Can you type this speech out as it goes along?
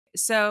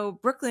So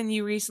Brooklyn,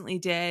 you recently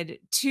did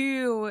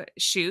 2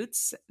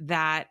 shoots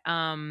that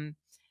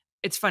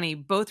it's funny,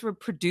 both were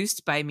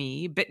produced by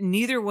me, but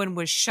neither one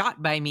was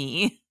shot by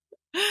me.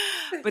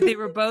 But they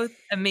were both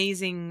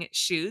amazing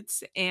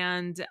shoots.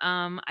 And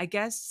I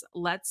guess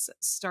let's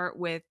start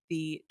with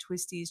the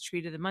Twisties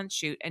Treat of the Month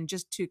shoot. And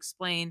just to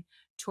explain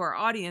to our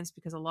audience,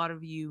 because a lot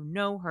of you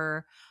know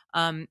her,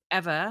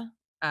 Eva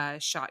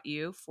shot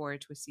you for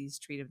Twisties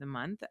Treat of the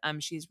Month.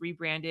 She's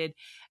rebranded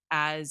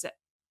as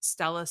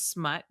Stella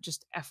Smut,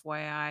 just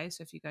FYI.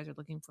 So if you guys are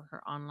looking for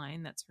her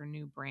online, that's her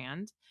new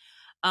brand.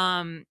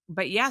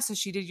 But yeah, so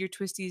she did your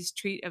Twisties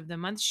Treat of the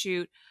Month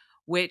shoot,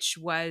 which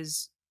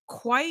was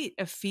quite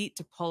a feat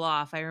to pull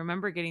off. I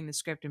remember getting the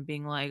script and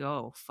being like,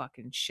 oh,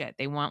 fucking shit.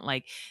 They want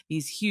like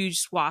these huge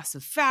swaths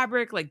of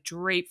fabric, like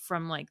draped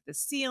from like the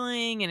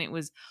ceiling. And it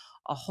was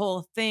a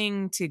whole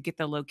thing to get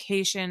the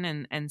location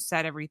and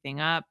set everything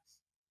up.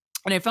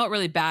 And I felt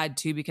really bad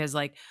too, because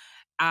like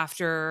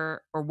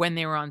after or when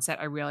they were on set,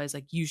 I realized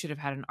like you should have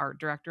had an art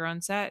director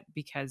on set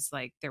because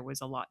like there was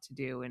a lot to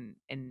do and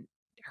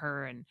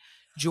her and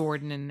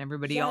Jordan and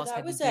everybody Yeah, else that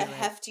had to was a do it.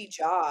 hefty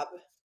job.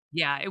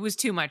 Yeah, it was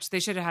too much.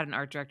 They should have had an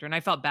art director, and I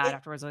felt bad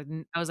afterwards. Like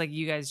I was like,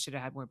 you guys should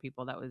have had more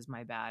people. That was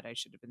my bad. I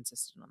should have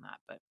insisted on that.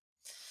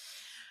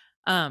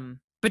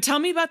 But tell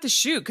me about the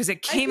shoot because it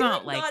I came feel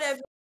out like like not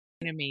every.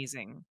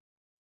 amazing.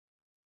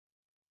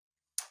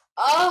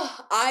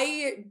 Oh,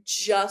 I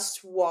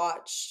just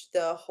watched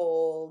the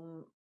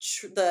whole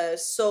the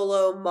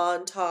solo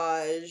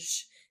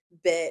montage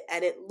bit,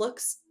 and it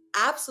looks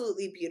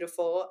absolutely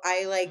beautiful.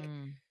 I like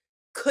Mm.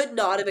 could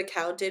not have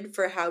accounted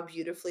for how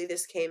beautifully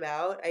this came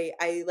out.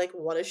 I like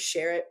want to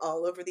share it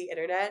all over the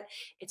internet.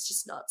 It's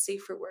just not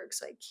safe for work,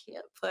 so I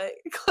can't put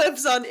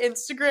clips on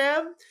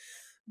Instagram.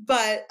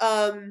 But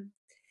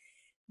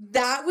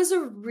that was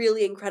a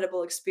really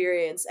incredible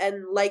experience,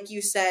 and like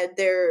you said,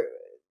 there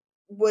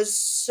was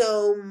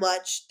so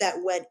much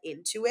that went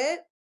into it.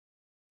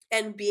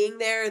 And being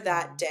there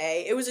that Mm.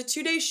 day, it was a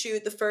 2-day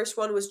shoot. The first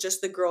one was just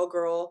the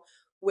girl,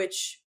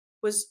 which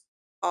was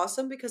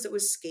awesome because it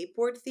was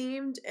skateboard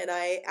themed, and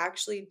I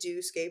actually do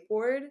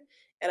skateboard.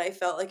 And I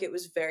felt like it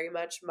was very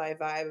much my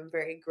vibe. I'm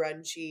very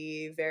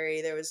grungy, very,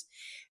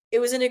 it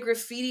was in a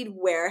graffitied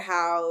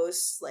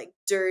warehouse, like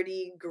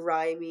dirty,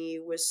 grimy,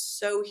 was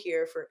so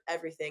here for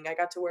everything. I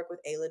got to work with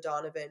Ayla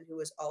Donovan, who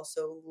was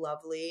also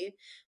lovely.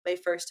 My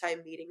first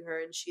time meeting her,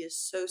 and she is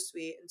so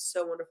sweet and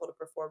so wonderful to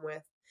perform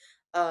with.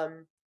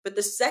 But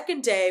the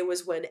second day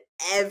was when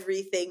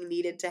everything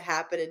needed to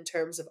happen in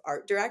terms of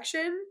art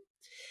direction.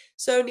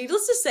 So,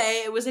 needless to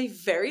say, it was a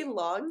very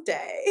long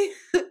day.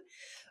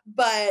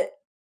 But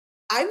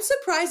I'm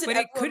surprised that But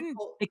everyone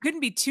pulled. it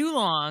couldn't be too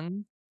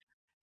long.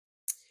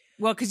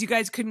 Well, because you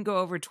guys couldn't go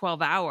over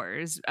 12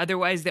 hours.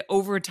 Otherwise, the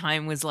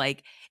overtime was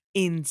like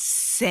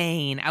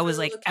insane. I For was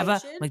the like, Eva,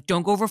 location. like,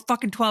 don't go over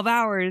fucking 12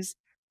 hours.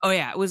 Oh,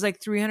 yeah. It was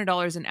like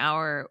 $300 an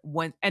hour.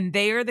 And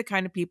they are the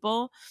kind of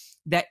people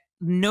that,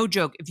 no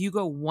joke, if you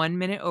go 1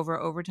 minute over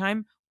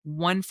overtime,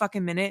 1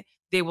 fucking minute,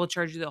 they will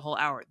charge you the whole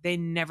hour. They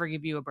never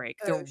give you a break.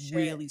 Oh They're shit.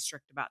 really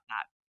strict about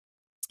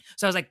that.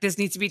 So I was like, this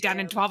needs to be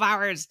done in Damn. 12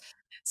 hours.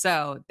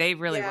 So they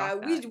really Yeah,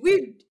 rocked that.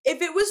 we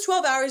if it was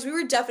 12 hours, we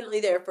were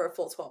definitely there for a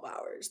full 12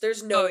 hours.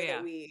 There's no Oh, way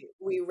that yeah.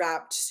 we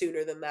wrapped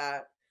sooner than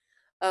that.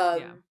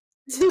 Yeah.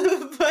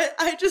 But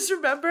I just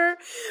remember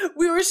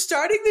we were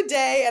starting the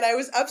day and I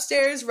was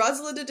upstairs,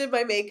 Rosalinda did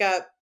my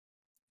makeup,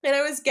 and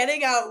I was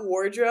getting out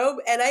wardrobe,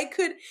 and I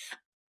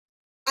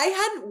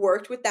hadn't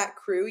worked with that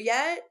crew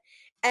yet,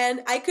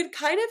 and I could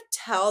kind of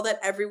tell that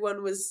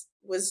everyone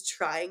was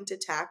trying to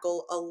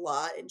tackle a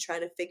lot and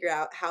trying to figure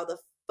out how the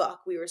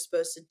fuck we were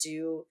supposed to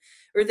do,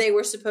 or they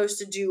were supposed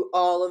to do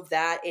all of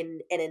that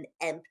in an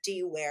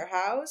empty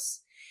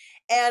warehouse.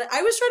 And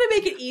I was trying to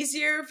make it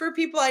easier for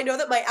people. I know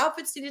that my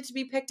outfits needed to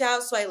be picked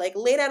out, so I like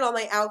laid out all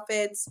my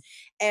outfits.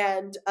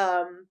 And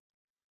I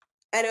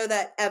know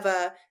that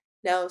Eva,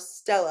 now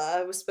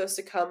Stella, was supposed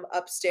to come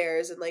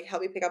upstairs and like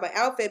help me pick out my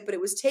outfit, but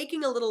it was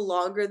taking a little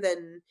longer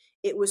than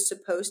it was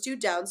supposed to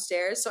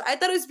downstairs. So I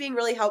thought it was being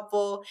really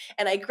helpful,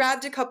 and I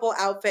grabbed a couple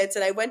outfits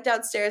and I went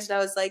downstairs and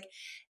I was like,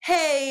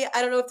 "Hey,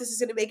 I don't know if this is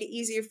going to make it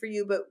easier for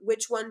you, but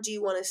which one do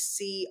you want to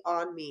see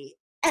on me?"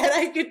 And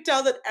I could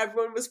tell that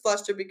everyone was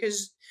flustered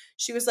because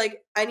she was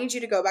like, "I need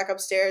you to go back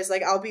upstairs.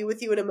 Like, I'll be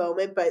with you in a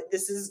moment, but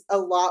this is a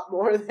lot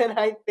more than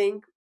I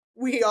think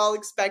we all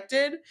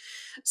expected."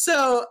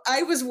 So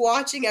I was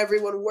watching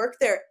everyone work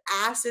their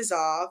asses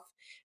off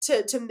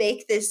to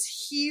make this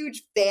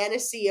huge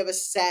fantasy of a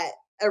set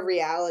a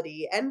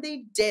reality, and they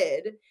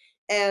did.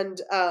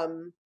 And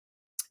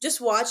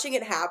just watching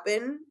it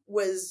happen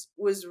was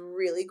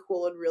really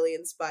cool and really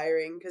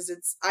inspiring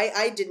because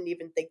I didn't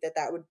even think that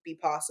that would be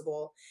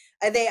possible.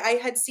 I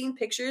had seen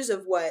pictures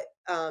of what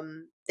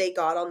they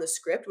got on the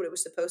script, what it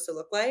was supposed to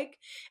look like,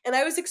 and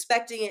I was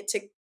expecting it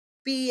to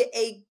be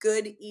a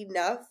good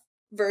enough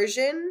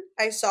version.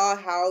 I saw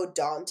how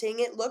daunting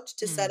it looked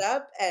to set Mm.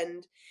 up,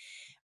 and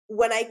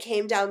when I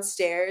came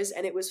downstairs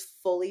and it was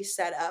fully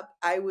set up,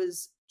 I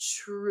was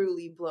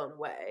truly blown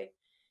away.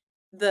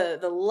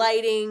 the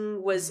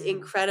lighting was Mm.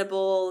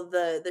 incredible.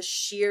 The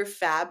sheer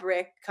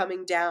fabric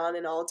coming down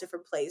in all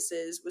different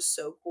places was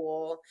so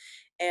cool.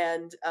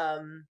 And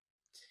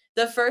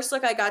the first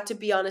look, I got to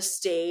be on a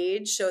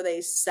stage, so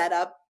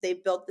they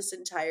built this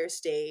entire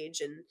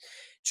stage and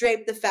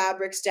draped the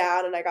fabrics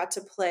down, and I got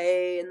to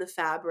play in the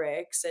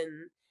fabrics,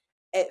 and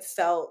it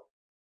felt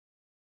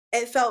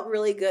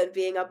really good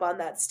being up on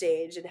that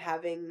stage and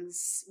having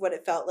what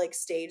it felt like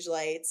stage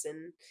lights.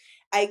 And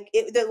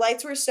the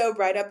lights were so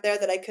bright up there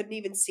that I couldn't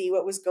even see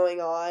what was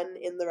going on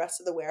in the rest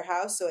of the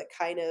warehouse, so it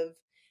kind of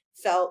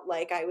felt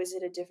like I was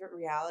in a different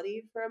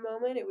reality for a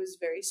moment. It was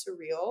very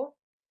surreal,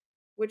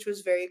 which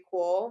was very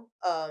cool.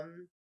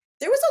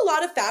 There was a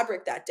lot of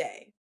fabric that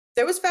day.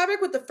 There was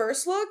fabric with the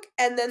first look,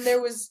 and then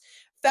there was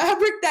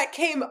fabric that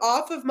came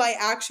off of my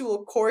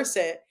actual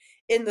corset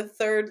in the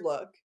third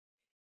look.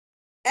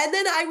 And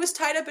then I was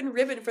tied up in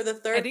ribbon for the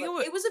third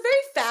look. It was a very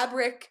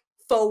fabric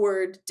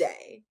forward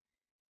day.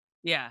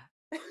 Yeah.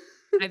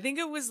 I think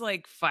it was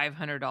like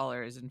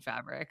 $500 in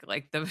fabric.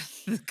 Like the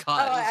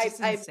cost. It's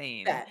just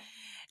insane. I bet.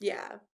 Yeah.